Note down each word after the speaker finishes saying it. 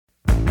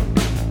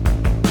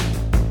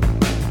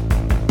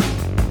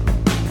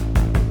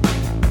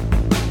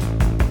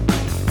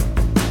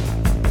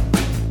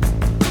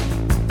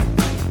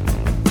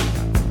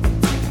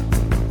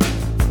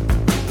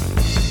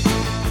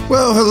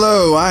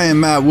Hello, I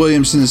am Matt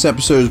Williamson. This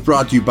episode is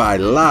brought to you by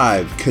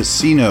Live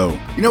Casino.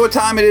 You know what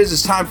time it is?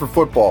 It's time for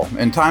football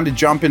and time to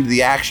jump into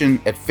the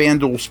action at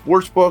FanDuel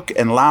Sportsbook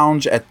and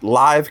lounge at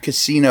Live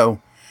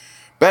Casino.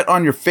 Bet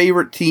on your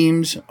favorite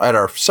teams at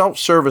our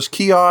self-service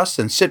kiosks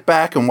and sit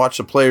back and watch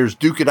the players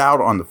duke it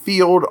out on the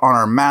field on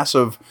our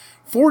massive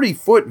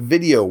 40-foot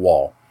video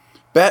wall.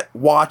 Bet,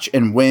 watch,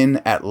 and win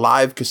at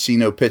Live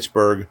Casino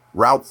Pittsburgh,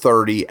 Route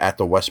 30 at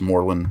the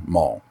Westmoreland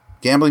Mall.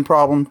 Gambling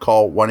problem?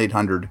 Call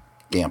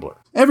 1-800-GAMBLER.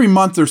 Every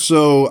month or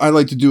so, I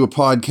like to do a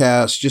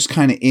podcast just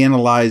kind of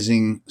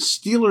analyzing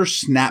Steelers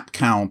snap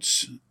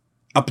counts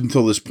up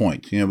until this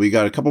point. You know, we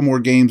got a couple more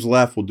games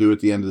left. We'll do it at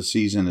the end of the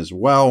season as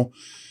well.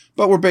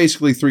 But we're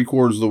basically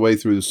 3/4 of the way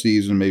through the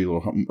season, maybe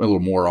a little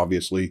more,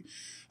 obviously.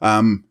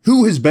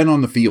 Who has been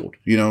on the field?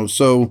 You know,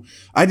 so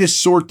I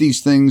just sort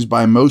these things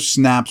by most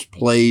snaps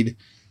played,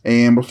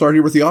 and we'll start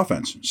here with the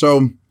offense.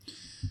 So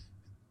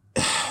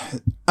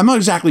I'm not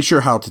exactly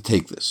sure how to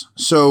take this.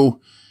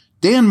 So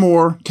Dan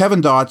Moore, Kevin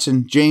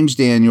Dotson, James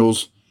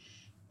Daniels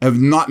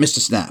have not missed a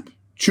snap.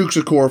 Chuks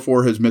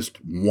Okorafor has missed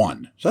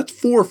one. So that's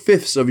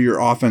 4/5 of your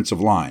offensive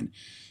line.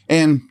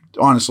 And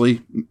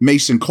honestly,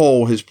 Mason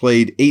Cole has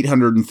played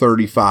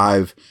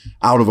 835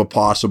 out of a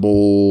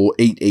possible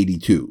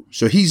 882.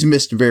 So he's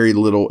missed very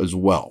little as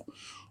well.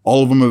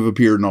 All of them have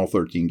appeared in all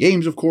 13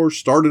 games, of course.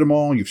 Started them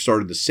all. You've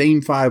started the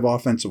same 5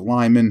 offensive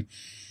linemen.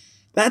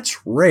 That's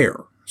rare.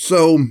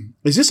 So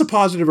is this a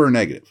positive or a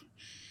negative?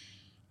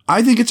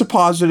 I think it's a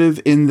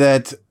positive in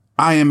that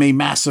I am a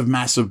massive,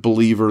 massive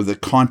believer that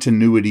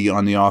continuity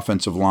on the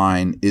offensive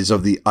line is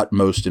of the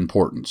utmost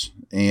importance.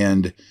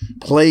 And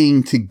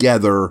playing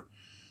together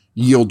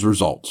yields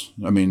results.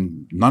 I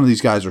mean, none of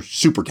these guys are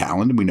super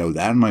talented. We know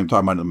that. I'm not even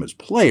talking about them as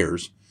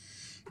players.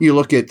 You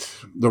look at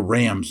the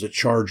Rams, the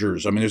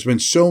Chargers. I mean, there's been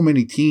so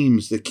many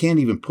teams that can't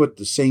even put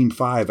the same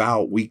 5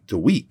 out week to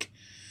week.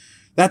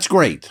 That's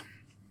great.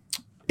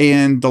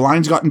 And the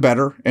line's gotten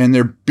better, and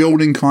they're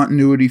building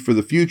continuity for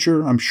the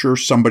future. I'm sure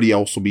somebody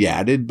else will be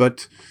added,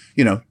 but,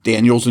 you know,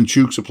 Daniels and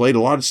Chuks have played a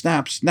lot of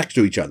snaps next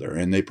to each other,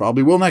 and they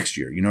probably will next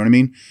year. You know what I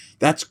mean?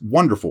 That's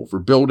wonderful for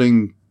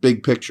building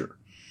big picture.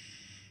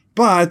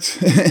 But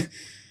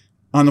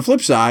on the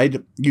flip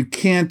side, you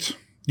can't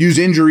use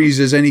injuries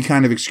as any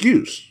kind of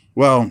excuse.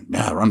 Well,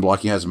 run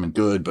blocking hasn't been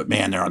good, but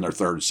man, they're on their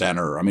third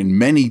center. I mean,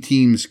 many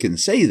teams can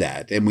say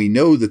that, and we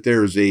know that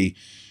there's a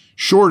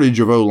shortage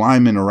of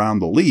O-linemen around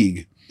the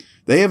league.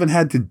 They haven't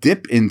had to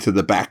dip into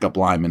the backup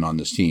linemen on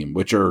this team,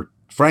 which are,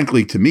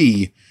 frankly, to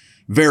me,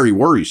 very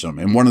worrisome.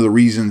 And one of the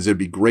reasons it'd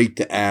be great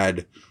to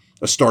add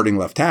a starting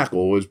left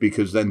tackle is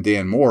because then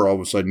Dan Moore all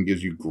of a sudden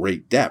gives you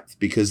great depth,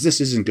 because this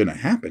isn't going to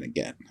happen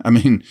again. I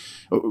mean,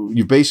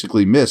 you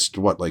basically missed,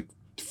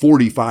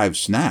 45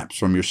 snaps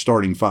from your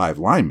starting 5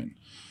 linemen.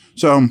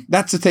 So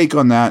that's the take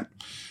on that.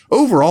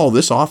 Overall,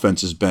 this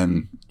offense has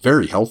been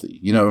very healthy.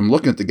 You know, I'm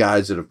looking at the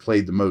guys that have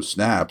played the most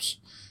snaps.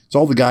 It's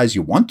all the guys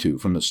you want to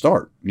from the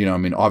start. You know, I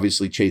mean,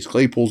 obviously Chase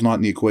Claypool's not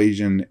in the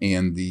equation,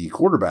 and the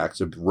quarterbacks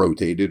have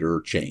rotated or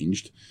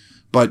changed.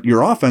 But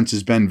your offense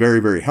has been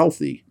very, very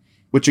healthy,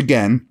 which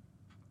again,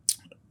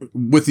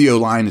 with the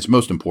O-line is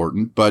most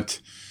important, but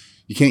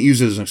you can't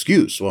use it as an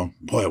excuse. Well,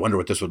 boy, I wonder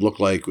what this would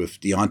look like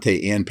if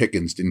Deontay and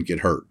Pickens didn't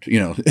get hurt, you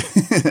know.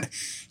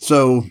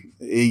 So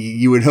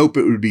you would hope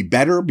it would be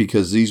better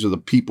because these are the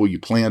people you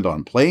planned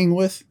on playing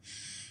with.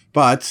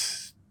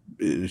 But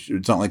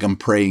it's not like I'm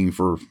praying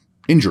for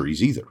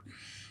injuries either.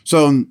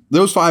 So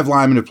those 5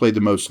 linemen have played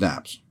the most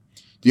snaps.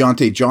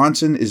 Deontay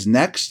Johnson is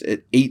next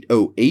at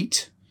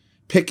 808.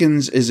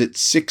 Pickens is at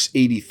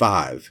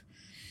 685.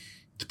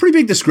 It's a pretty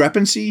big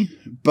discrepancy,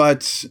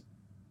 but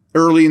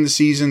early in the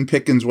season,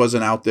 Pickens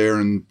wasn't out there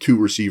in 2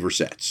 receiver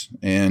sets.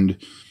 And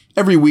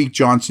every week,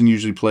 Johnson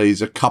usually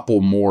plays a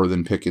couple more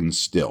than Pickens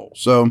still.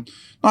 So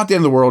not the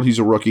end of the world. He's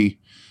a rookie,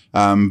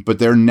 but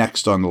they're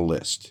next on the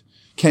list.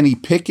 Kenny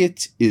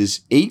Pickett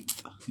is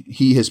 8th.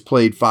 He has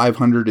played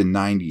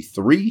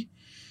 593.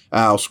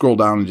 I'll scroll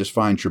down and just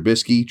find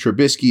Trubisky.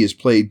 Trubisky has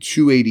played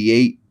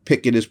 288.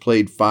 Pickett has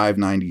played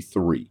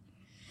 593.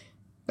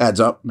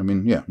 Adds up. I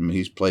mean,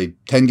 he's played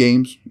 10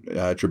 games.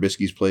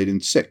 Trubisky's played in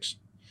 6.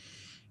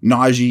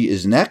 Najee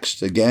is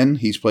next. Again,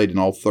 he's played in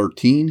all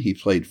 13. He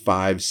played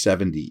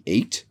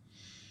 578.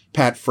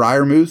 Pat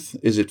Freiermuth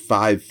is at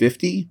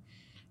 550,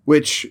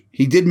 which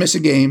he did miss a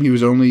game. He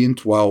was only in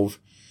 12.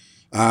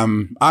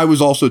 I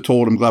was also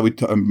told, I'm glad we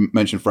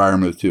mentioned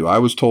Freiermuth too. I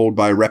was told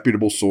by a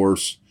reputable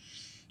source,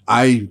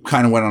 I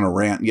kind of went on a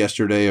rant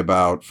yesterday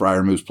about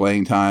Freiermuth's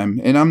playing time,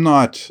 and I'm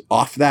not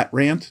off that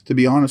rant, to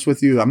be honest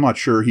with you. I'm not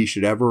sure he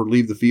should ever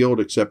leave the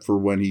field except for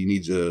when he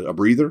needs a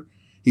breather.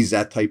 He's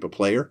that type of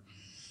player.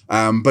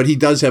 But he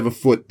does have a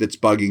foot that's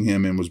bugging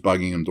him and was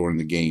bugging him during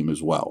the game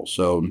as well.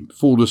 So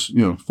full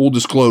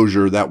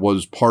disclosure, that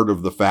was part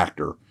of the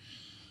factor.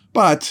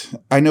 But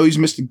I know he's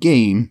missed a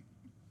game.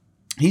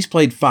 He's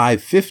played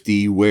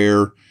 550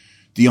 where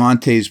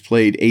Deontay's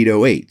played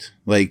 808.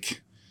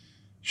 Like,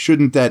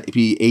 shouldn't that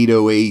be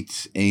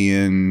 808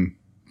 and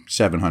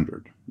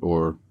 700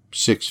 or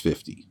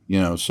 650? You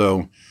know,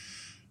 so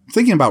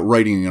thinking about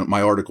writing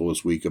my article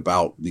this week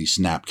about these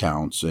snap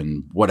counts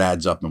and what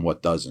adds up and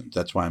what doesn't.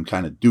 That's why I'm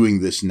kind of doing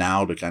this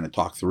now, to kind of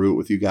talk through it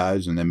with you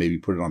guys, and then maybe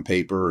put it on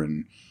paper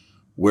and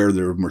where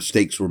their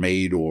mistakes were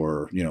made,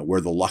 or,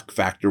 where the luck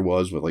factor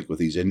was with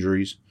these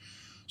injuries.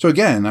 So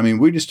again, I mean,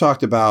 we just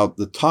talked about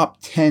the top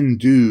 10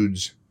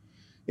 dudes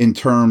in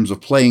terms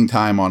of playing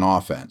time on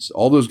offense.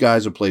 All those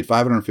guys have played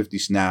 550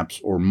 snaps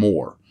or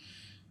more.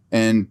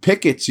 And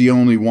Pickett's the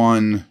only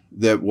one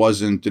that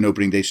wasn't an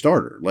opening day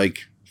starter.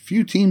 Like,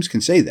 few teams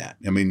can say that.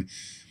 I mean,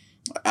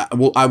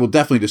 I will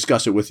definitely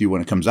discuss it with you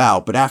when it comes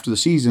out. But after the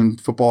season,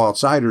 Football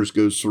Outsiders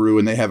goes through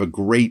and they have a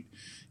great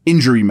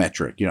injury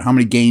metric. How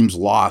many games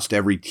lost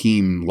every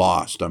team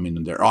lost. I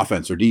mean, their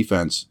offense or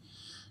defense.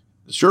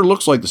 It sure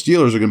looks like the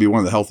Steelers are going to be one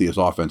of the healthiest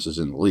offenses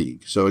in the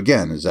league. So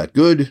again, is that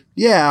good?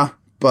 Yeah,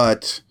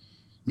 but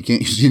you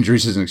can't use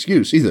injuries as an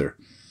excuse either.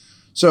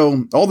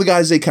 So all the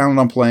guys they counted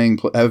on playing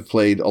have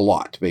played a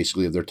lot,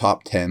 basically, of their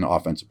top 10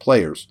 offensive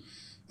players.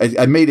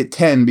 I made it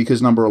 10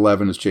 because number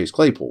 11 is Chase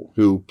Claypool,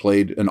 who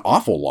played an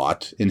awful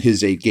lot in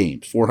his 8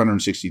 games,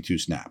 462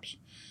 snaps.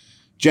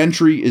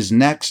 Gentry is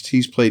next.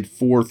 He's played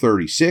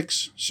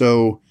 436.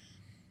 So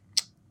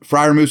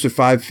Freiermuth at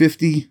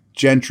 550.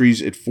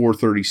 Gentry's at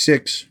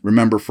 436.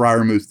 Remember,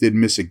 Freiermuth did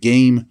miss a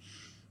game,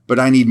 but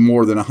I need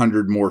more than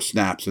 100 more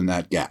snaps in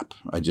that gap.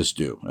 I just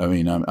do. I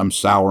mean, I'm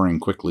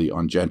souring quickly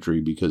on Gentry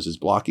because his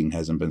blocking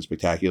hasn't been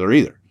spectacular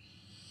either.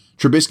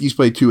 Trubisky's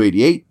played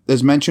 288,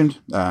 as mentioned,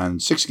 in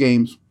 6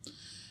 games.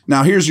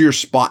 Now, here's your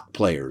spot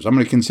players. I'm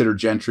going to consider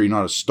Gentry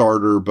not a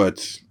starter,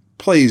 but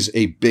plays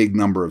a big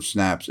number of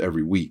snaps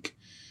every week.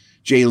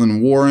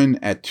 Jaylen Warren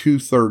at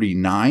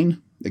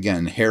 239.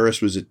 Again,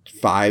 Harris was at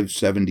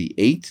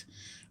 578.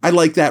 I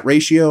like that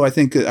ratio. I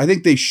think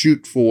they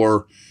shoot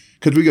for,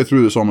 because we go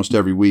through this almost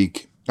every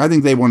week, I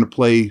think they want to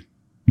play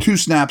 2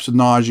 snaps of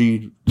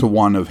Najee to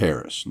 1 of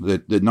Harris.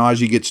 That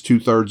Najee gets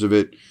 2/3 of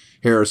it,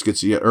 Harris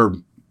gets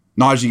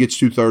Najee gets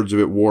 2/3 of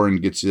it, Warren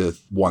gets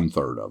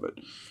 1/3 of it.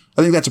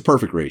 I think that's a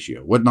perfect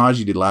ratio. What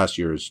Najee did last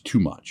year is too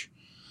much.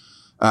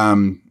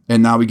 And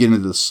now we get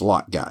into the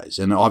slot guys.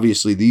 And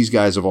obviously these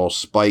guys have all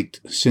spiked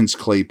since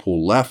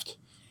Claypool left.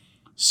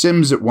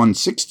 Sims at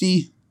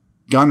 160,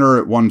 Gunner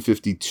at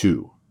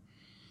 152.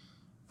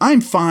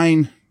 I'm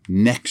fine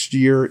next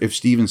year if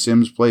Steven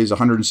Sims plays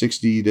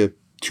 160 to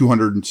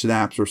 200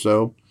 snaps or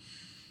so.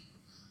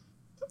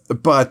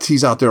 But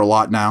he's out there a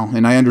lot now,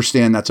 and I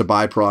understand that's a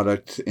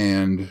byproduct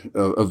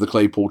of the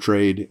Claypool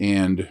trade.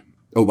 And,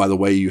 oh, by the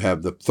way, you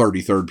have the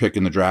 33rd pick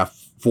in the draft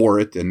for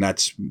it, and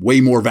that's way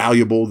more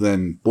valuable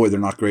than, boy, they're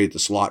not great at the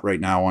slot right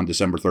now on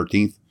December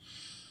 13th.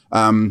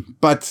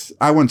 But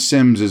I want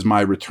Sims as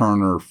my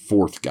returner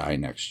 4th guy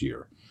next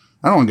year.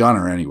 I don't want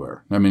Gunner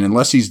anywhere. I mean,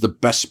 unless he's the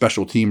best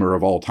special teamer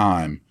of all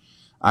time,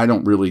 I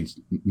don't really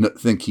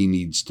think he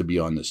needs to be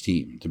on this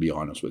team, to be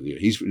honest with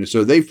you.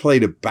 So they've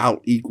played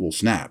about equal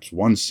snaps,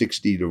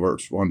 160 to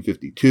versus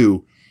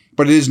 152.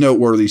 But it is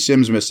noteworthy,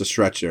 Sims missed a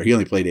stretch there. He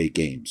only played 8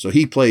 games. So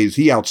he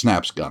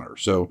outsnaps Gunner.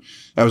 So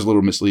that was a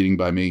little misleading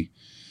by me.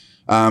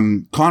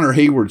 Connor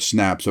Hayward's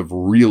snaps have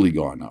really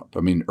gone up.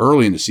 I mean,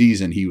 early in the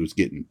season, he was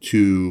getting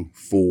 2,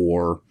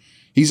 4.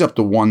 He's up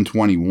to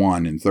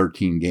 121 in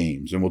 13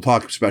 games. And we'll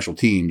talk special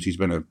teams. He's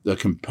been a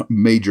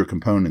major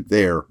component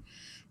there.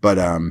 But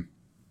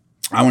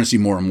I want to see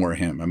more and more of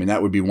him. I mean,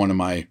 that would be one of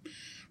my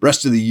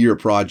rest of the year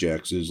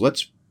projects is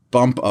let's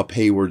bump up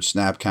Hayward's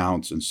snap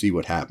counts and see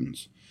what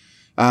happens.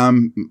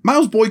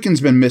 Miles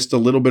Boykin's been missed a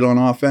little bit on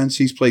offense.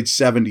 He's played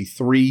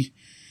 73.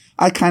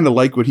 I kind of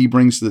like what he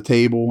brings to the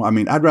table. I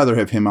mean, I'd rather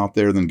have him out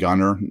there than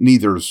Gunner.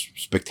 Neither's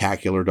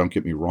spectacular, don't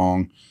get me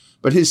wrong.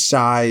 But his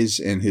size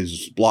and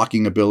his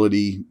blocking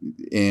ability,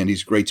 and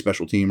he's a great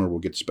special teamer. We'll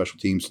get to special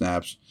team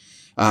snaps.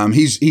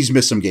 He's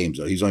missed some games,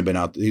 though. He's only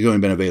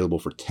been available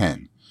for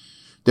 10.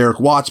 Derek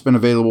Watt's been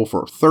available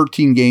for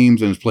 13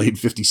 games and has played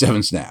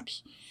 57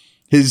 snaps.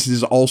 His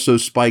has also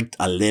spiked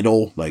a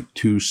little, like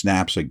 2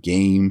 snaps a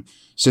game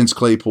since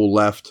Claypool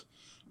left.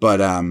 But,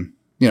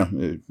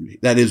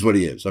 that is what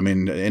he is. I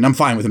mean, and I'm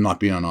fine with him not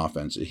being on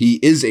offense. He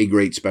is a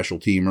great special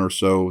teamer,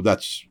 so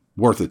that's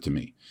worth it to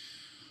me.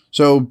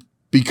 So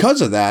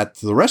because of that,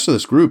 the rest of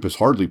this group has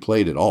hardly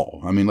played at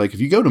all. I mean, like if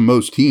you go to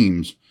most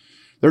teams,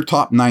 their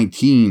top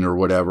 19 or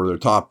whatever, their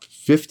top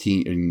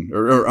 15,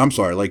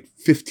 like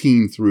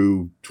 15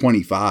 through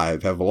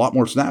 25 have a lot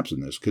more snaps than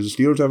this because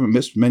the Steelers haven't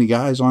missed many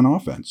guys on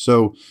offense.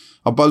 So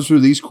I'll buzz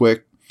through these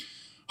quick.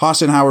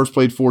 Hassenauer's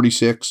played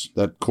 46.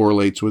 That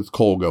correlates with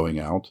Cole going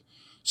out.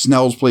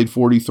 Snell's played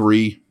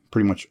 43,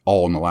 pretty much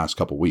all in the last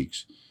couple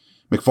weeks.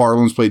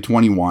 McFarland's played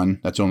 21.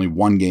 That's only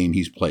 1 game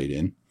he's played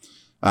in.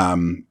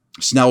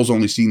 Snell's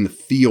only seen the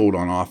field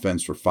on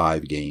offense for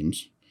 5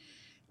 games.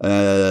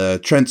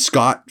 Trent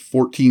Scott,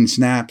 14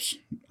 snaps.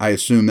 I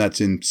assume that's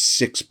in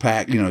 6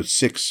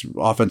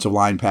 offensive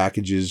line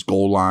packages,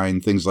 goal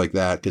line, things like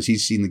that, because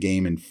he's seen the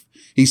game and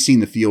he's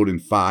seen the field in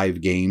 5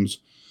 games.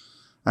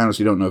 I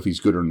honestly don't know if he's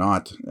good or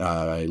not.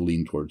 I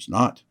lean towards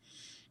not.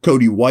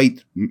 Cody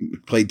White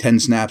played 10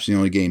 snaps in the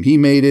only game he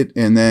made it,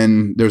 and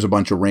then there's a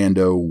bunch of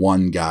rando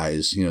 1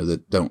 guys,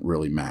 that don't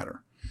really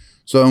matter.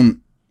 So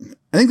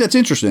I think that's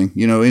interesting,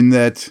 in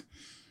that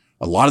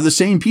a lot of the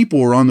same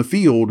people are on the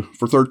field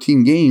for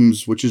 13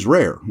 games, which is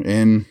rare.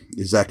 And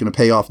is that going to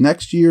pay off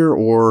next year,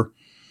 or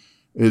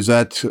is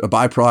that a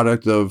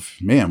byproduct of,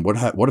 man,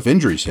 what if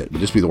injuries hit?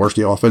 Would this be the worst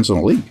offense in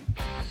the league?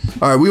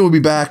 All right, we will be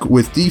back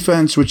with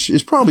defense, which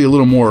is probably a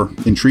little more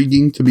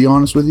intriguing, to be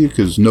honest with you,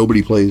 because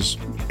nobody plays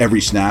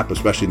every snap,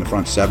 especially in the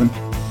front seven.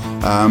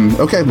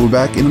 Okay, we'll be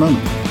back in a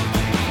moment.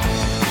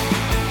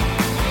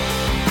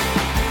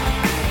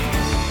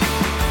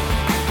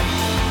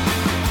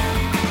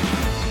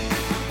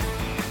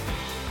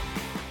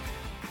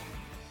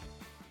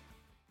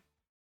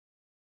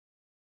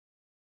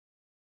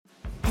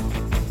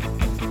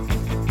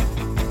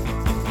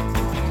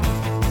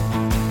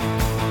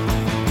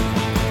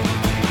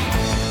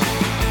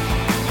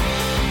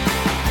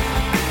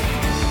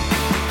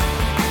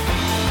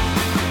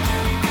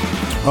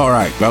 All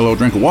right, got a little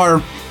drink of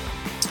water,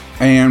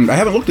 and I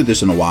haven't looked at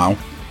this in a while.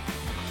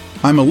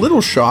 I'm a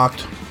little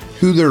shocked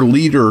who their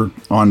leader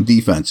on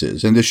defense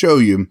is. And to show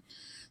you,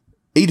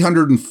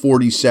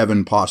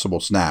 847 possible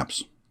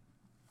snaps.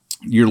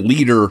 Your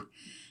leader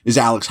is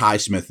Alex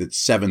Highsmith at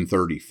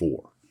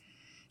 734.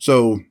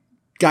 So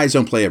guys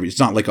don't play it's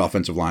not like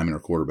offensive linemen or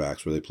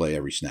quarterbacks where they play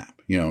every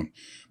snap,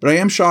 But I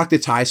am shocked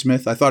it's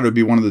Highsmith. I thought it would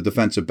be one of the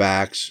defensive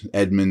backs,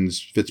 Edmonds,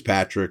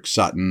 Fitzpatrick,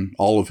 Sutton,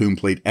 all of whom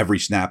played every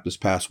snap this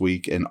past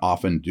week and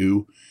often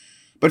do.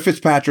 But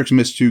Fitzpatrick's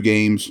missed 2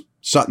 games.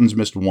 Sutton's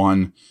missed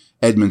 1.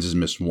 Edmonds has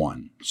missed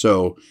 1.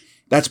 So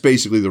that's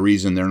basically the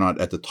reason they're not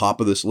at the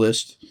top of this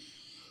list.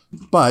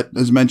 But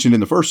as mentioned in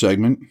the first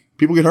segment,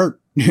 people get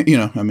hurt.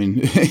 Deal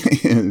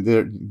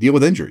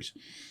with injuries.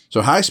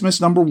 So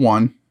Highsmith's number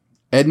 1.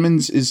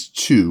 Edmonds is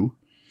 2.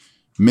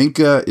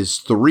 Minka is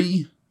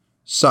 3.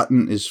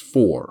 Sutton is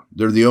 4.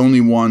 They're the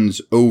only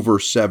ones over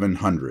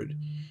 700.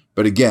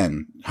 But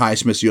again,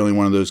 Highsmith's the only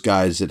one of those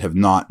guys that have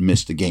not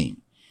missed a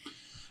game.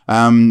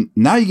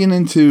 Now you get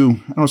into,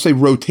 I don't want to say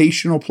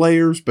rotational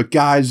players, but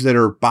guys that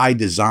are by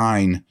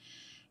design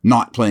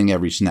not playing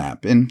every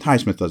snap. And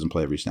Highsmith doesn't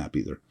play every snap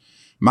either.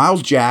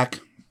 Miles Jack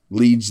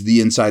leads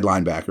the inside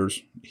linebackers.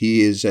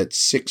 He is at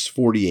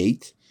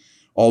 648,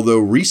 although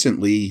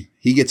recently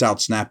he gets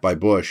outsnapped by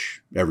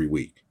Bush every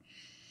week.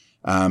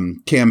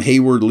 Cam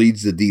Hayward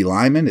leads the D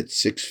lineman at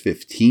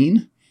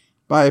 615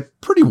 by a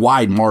pretty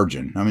wide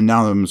margin. Now I'm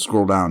going to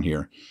scroll down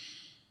here.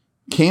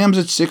 Cam's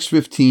at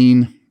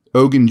 615.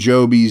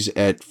 Ogunjobi's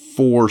at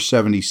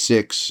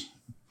 476,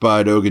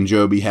 but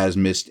Ogunjobi has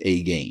missed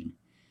a game.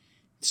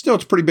 Still,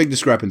 it's a pretty big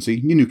discrepancy.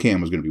 You knew Cam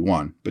was going to be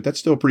 1, but that's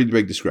still a pretty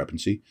big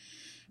discrepancy.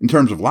 In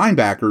terms of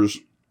linebackers,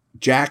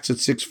 Jack's at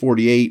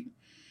 648.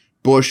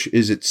 Bush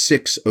is at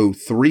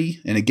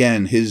 603. And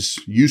again, his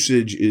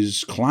usage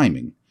is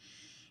climbing.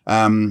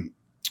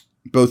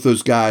 Both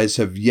those guys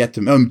have yet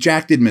to...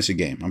 Jack did miss a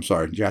game. I'm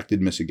sorry. Jack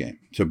did miss a game.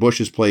 So Bush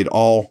has played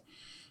all,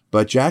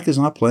 but Jack is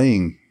not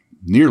playing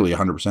nearly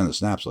 100% of the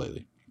snaps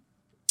lately.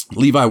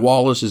 Levi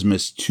Wallace has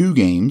missed 2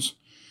 games,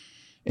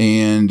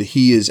 and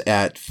he is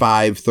at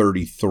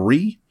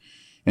 533.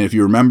 And if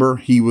you remember,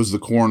 he was the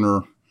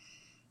corner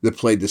that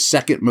played the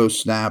second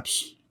most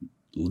snaps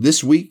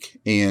this week,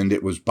 and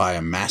it was by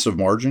a massive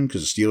margin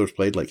because the Steelers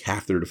played like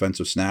half their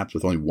defensive snaps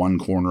with only 1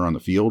 corner on the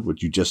field,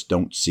 which you just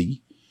don't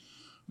see.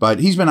 But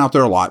he's been out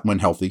there a lot when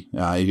healthy.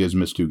 He has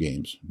missed 2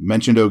 games.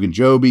 Mentioned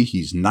Ogunjobi.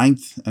 He's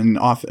 9th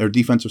in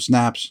defensive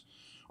snaps.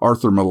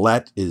 Arthur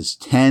Millette is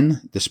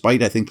 10,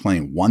 despite, I think,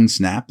 playing 1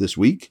 snap this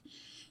week.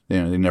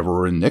 They never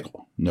were in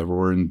nickel, never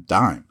were in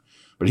dime.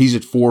 But he's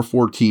at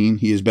 414.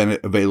 He has been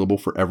available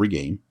for every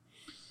game.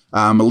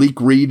 Malik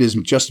Reed has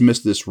just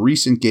missed this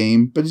recent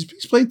game, but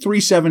he's played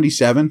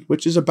 377,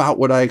 which is about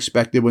what I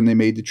expected when they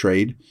made the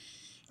trade.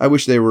 I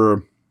wish they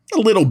were a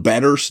little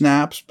better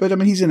snaps, but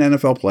he's an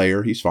NFL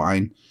player. He's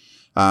fine.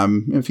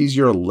 If he's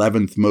your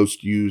 11th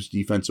most used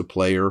defensive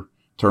player in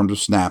terms of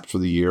snaps for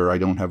the year, I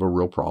don't have a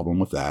real problem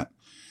with that.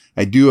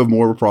 I do have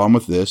more of a problem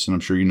with this, and I'm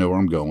sure you know where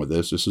I'm going with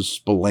this. This is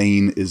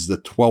Spillane is the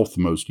 12th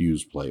most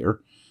used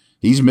player.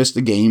 He's missed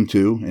a game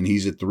too, and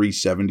he's at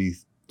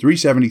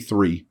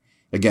 373.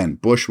 Again,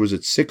 Bush was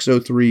at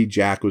 603.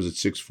 Jack was at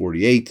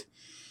 648.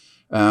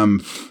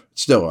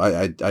 Still,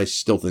 I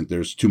still think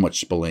there's too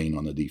much Spillane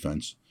on the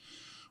defense.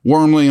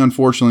 Wormley,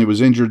 unfortunately, was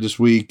injured this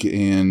week,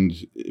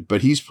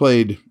 but he's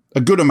played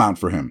a good amount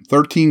for him.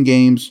 13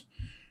 games,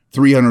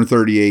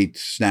 338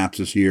 snaps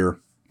this year.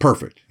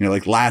 Perfect.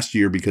 Like last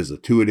year, because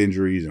of Tuitt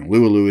injuries and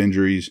Lualou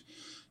injuries,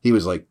 he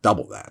was like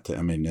double that.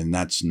 And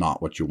that's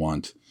not what you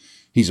want.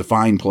 He's a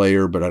fine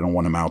player, but I don't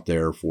want him out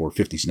there for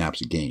 50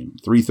 snaps a game.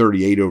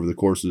 338 over the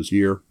course of this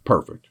year.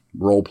 Perfect.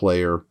 Role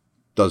player.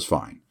 Does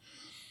fine.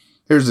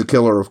 Here's the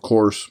killer, of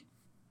course.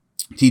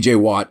 TJ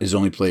Watt has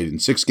only played in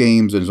 6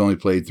 games and has only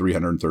played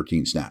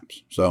 313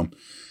 snaps. So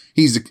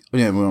he's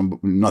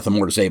nothing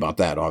more to say about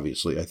that,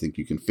 obviously. I think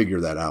you can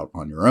figure that out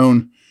on your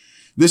own.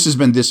 This has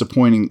been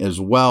disappointing as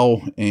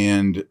well,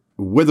 and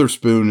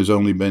Witherspoon has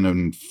only been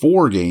in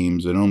 4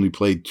 games and only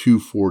played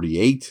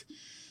 248.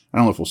 I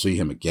don't know if we'll see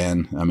him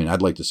again.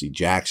 I'd like to see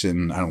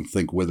Jackson. I don't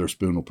think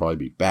Witherspoon will probably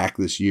be back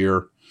this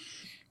year.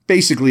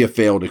 basically a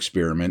failed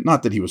experiment.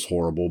 Not that he was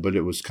horrible, but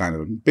it was kind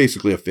of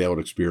basically a failed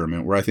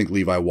experiment where I think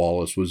Levi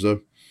Wallace was a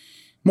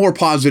more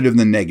positive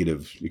than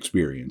negative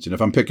experience. And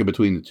if I'm picking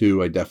between the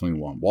two, I definitely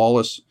want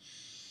Wallace.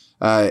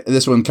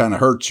 This one kind of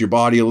hurts your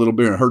body a little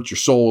bit and hurts your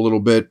soul a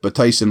little bit, but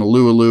Tyson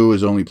Alualu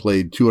has only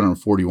played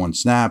 241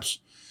 snaps.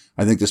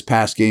 I think this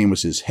past game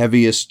was his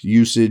heaviest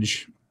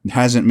usage.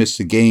 Hasn't missed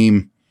a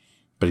game,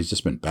 but he's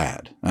just been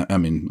bad. I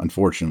mean,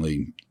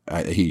 unfortunately,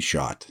 he's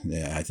shot.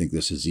 Yeah, I think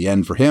this is the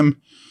end for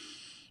him.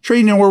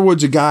 Trey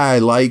Norwood's a guy I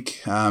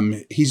like.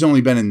 He's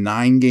only been in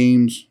 9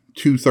 games,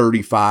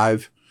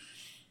 235,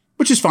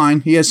 which is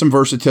fine. He has some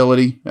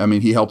versatility. I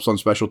mean, he helps on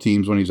special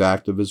teams when he's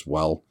active as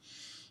well.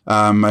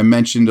 I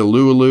mentioned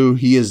Alualu.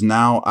 He has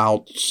now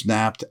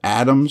out-snapped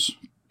Adams,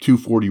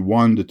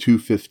 241 to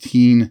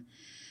 215.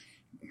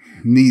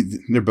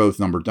 They're both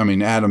numbered. I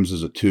mean, Adams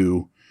is a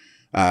 2.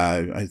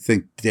 I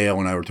think Dale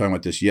and I were talking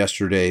about this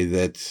yesterday,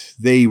 that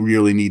they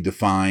really need to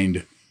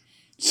find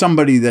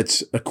somebody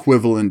that's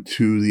equivalent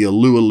to the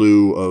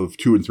Alualu of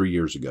 2 and 3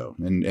 years ago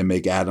and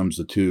make Adams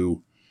the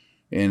 2.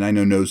 And I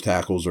know nose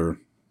tackles are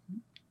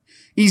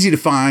easy to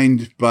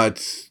find,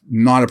 but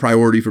not a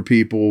priority for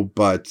people.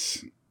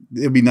 But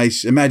it'd be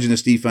nice. Imagine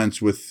this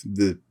defense with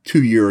the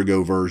 2-year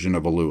ago version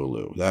of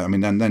Alualu. I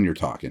mean, then you're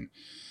talking.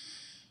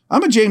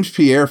 I'm a James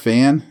Pierre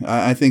fan.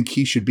 I think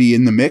he should be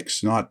in the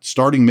mix, not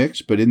starting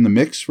mix, but in the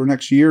mix for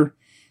next year.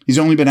 He's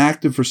only been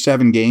active for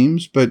 7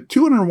 games, but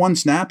 201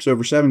 snaps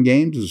over 7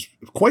 games is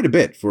quite a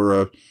bit for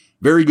a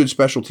very good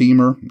special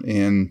teamer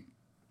and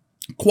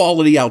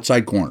quality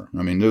outside corner.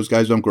 I mean, those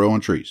guys don't grow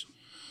on trees.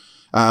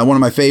 One of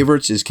my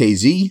favorites is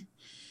KZ.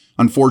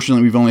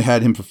 Unfortunately, we've only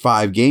had him for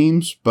 5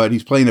 games, but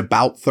he's playing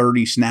about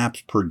 30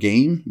 snaps per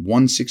game,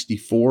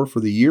 164 for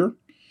the year.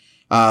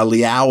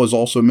 Liao has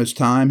also missed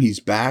time.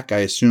 He's back. I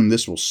assume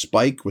this will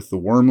spike with the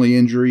Wormley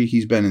injury.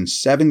 He's been in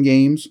 7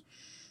 games.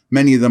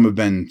 Many of them have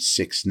been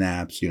 6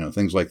 snaps,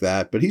 things like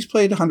that. But he's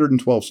played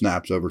 112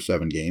 snaps over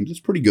 7 games.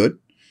 It's pretty good.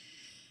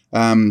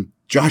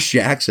 Josh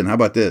Jackson, how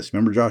about this?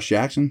 Remember Josh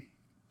Jackson?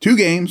 2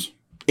 games,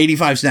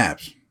 85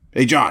 snaps.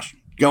 Hey, Josh,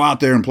 go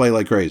out there and play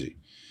like crazy.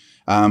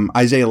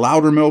 Isaiah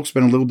Loudermilk's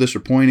been a little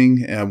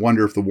disappointing. I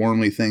wonder if the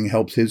Wormley thing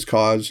helps his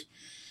cause,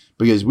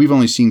 because we've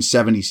only seen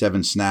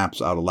 77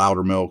 snaps out of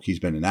Loudermilk. He's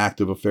been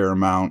inactive a fair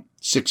amount,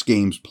 6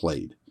 games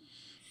played.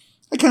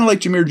 I kind of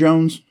like Jameer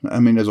Jones. I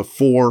mean, as a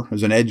 4,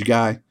 as an edge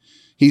guy.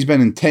 He's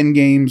been in 10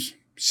 games,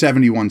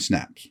 71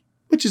 snaps,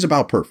 which is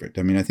about perfect.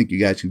 I mean, I think you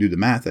guys can do the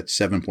math. That's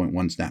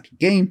 7.1 snaps a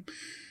game.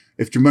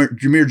 If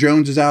Jameer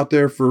Jones is out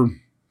there for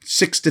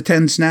 6 to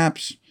 10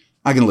 snaps,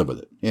 I can live with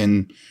it.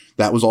 And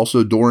that was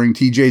also during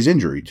TJ's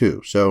injury,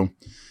 too. So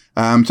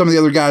some of the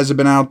other guys have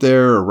been out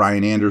there are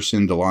Ryan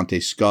Anderson,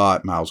 Delonte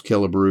Scott, Miles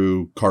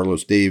Killebrew,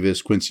 Carlos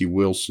Davis, Quincy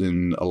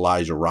Wilson,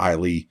 Elijah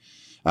Riley.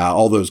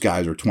 All those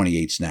guys are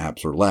 28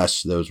 snaps or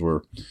less. Those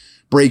were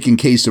break in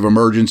case of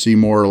emergency,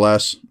 more or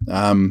less.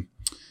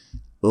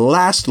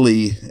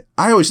 Lastly,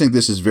 I always think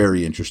this is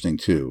very interesting,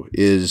 too,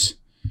 is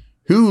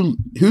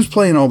who's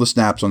playing all the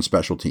snaps on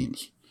special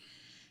teams.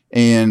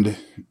 And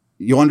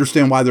you'll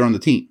understand why they're on the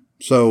team.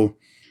 So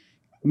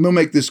we'll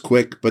make this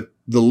quick, but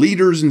the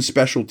leaders in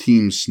special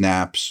team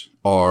snaps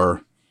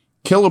are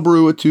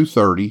Killebrew at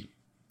 230,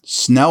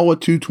 Snell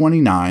at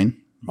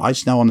 229. Why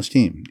Snell on this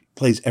team? He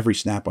plays every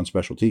snap on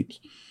special teams.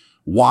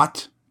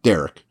 Watt,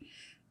 Derek,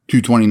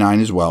 229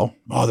 as well.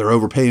 Oh, they're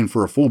overpaying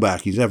for a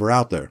fullback. He's ever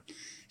out there.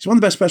 He's one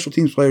of the best special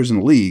teams players in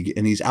the league,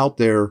 and he's out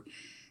there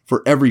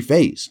for every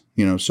phase,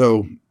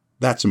 so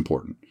that's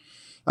important.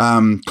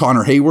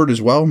 Connor Hayward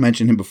as well,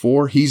 mentioned him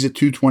before. He's at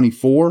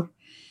 224,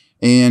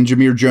 and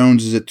Jameer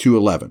Jones is at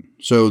 211.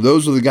 So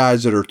those are the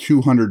guys that are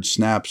 200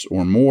 snaps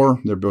or more.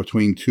 They're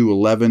between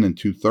 211 and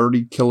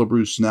 230.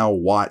 Killebrew, Snell,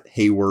 Watt,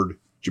 Hayward,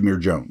 Jameer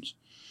Jones.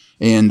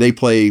 And they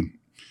play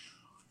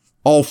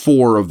all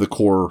 4 of the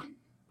core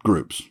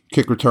groups: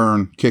 kick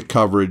return, kick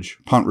coverage,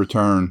 punt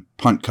return,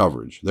 punt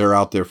coverage. They're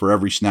out there for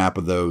every snap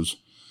of those.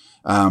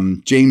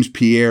 James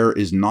Pierre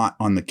is not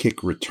on the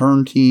kick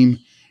return team.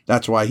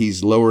 That's why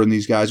he's lower than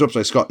these guys. Oops,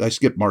 I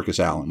skipped Marcus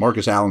Allen.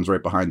 Marcus Allen's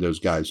right behind those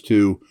guys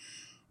too.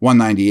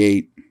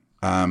 198.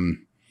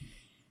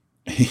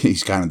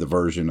 He's kind of the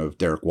version of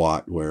Derek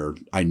Watt where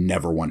I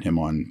never want him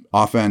on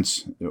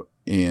offense,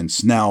 and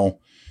Snell.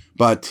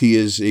 But he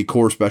is a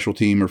core special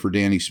teamer for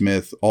Danny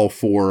Smith. All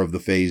 4 of the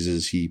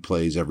phases, he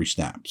plays every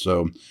snap.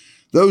 So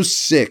those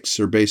 6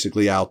 are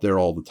basically out there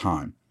all the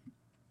time.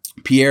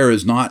 Pierre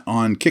is not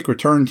on kick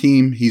return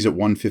team. He's at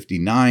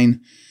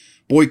 159.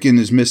 Boykin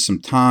has missed some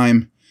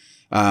time.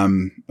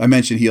 I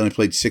mentioned he only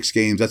played 6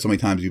 games. That's how many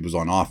times he was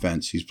on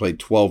offense. He's played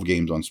 12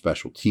 games on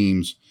special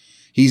teams.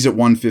 He's at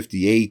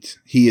 158.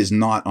 He is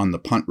not on the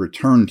punt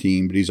return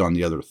team, but he's on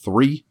the other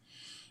 3.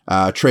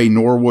 Trey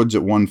Norwood's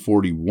at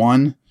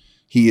 141.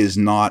 He is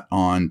not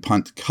on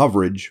punt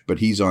coverage, but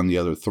he's on the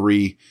other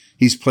 3.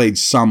 He's played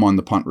some on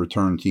the punt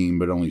return team,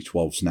 but only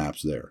 12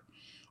 snaps there.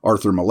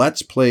 Arthur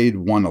Millet's played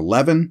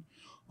 111,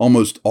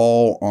 almost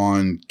all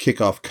on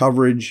kickoff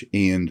coverage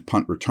and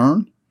punt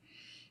return.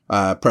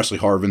 Presley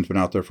Harvin's been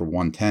out there for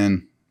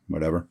 110,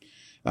 whatever.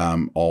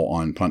 all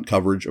on punt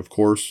coverage, of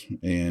course,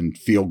 and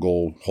field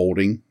goal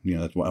holding.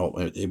 That's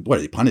what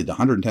he punted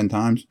 110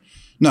 times.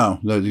 No,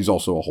 he's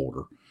also a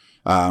holder.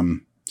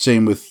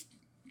 Same with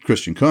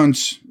Christian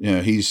Kuntz.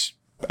 He's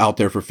out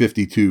there for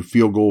 52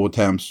 field goal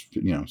attempts.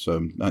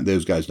 So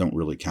those guys don't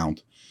really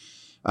count.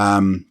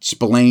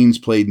 Spillane's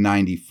played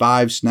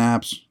 95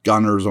 snaps.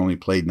 Gunner's only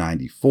played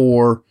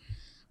 94,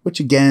 which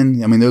again,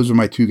 those are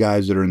my two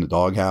guys that are in the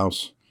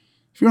doghouse.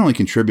 If you're only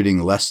contributing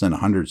less than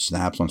 100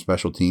 snaps on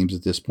special teams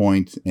at this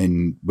point,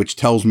 and which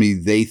tells me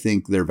they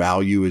think their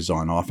value is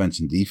on offense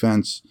and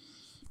defense,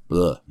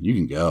 you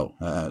can go.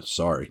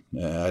 Sorry.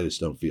 I just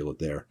don't feel it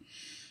there.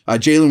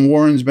 Jaylen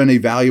Warren's been a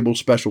valuable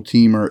special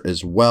teamer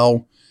as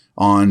well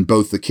on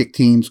both the kick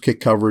teams,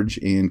 kick coverage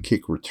and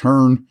kick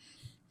return.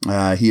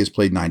 He has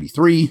played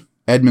 93.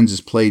 Edmonds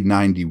has played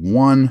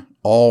 91,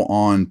 all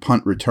on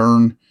punt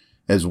return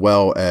as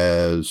well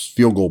as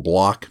field goal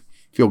block.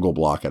 Field goal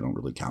block, I don't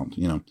really count,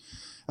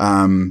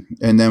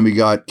 And then we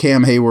got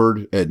Cam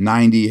Hayward at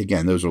 90.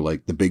 Again, those are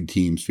like the big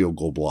teams, field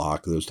goal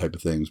block, those type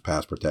of things,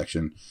 pass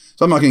protection.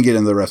 So I'm not going to get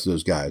into the rest of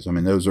those guys.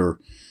 Those are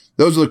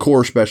the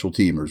core special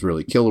teamers,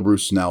 really. Killebrew,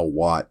 Snell,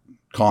 Watt,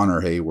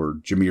 Connor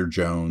Hayward, Jameer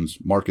Jones,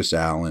 Marcus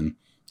Allen,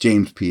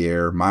 James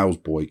Pierre, Miles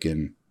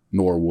Boykin,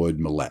 Norwood,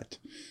 Millette.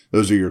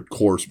 Those are your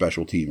core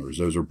special teamers.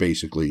 Those are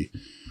basically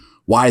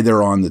why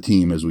they're on the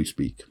team as we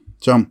speak.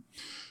 So,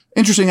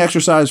 interesting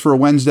exercise for a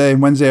Wednesday.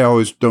 Wednesday, I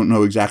always don't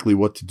know exactly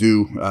what to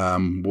do.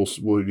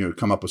 We'll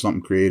come up with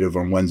something creative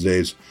on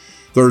Wednesdays.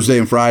 Thursday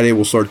and Friday,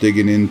 we'll start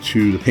digging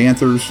into the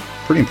Panthers.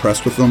 Pretty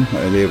impressed with them.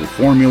 They have a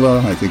formula.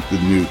 I think the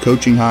new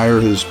coaching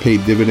hire has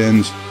paid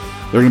dividends.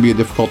 They're going to be a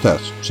difficult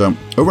test. So,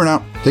 over and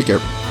out. Take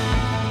care.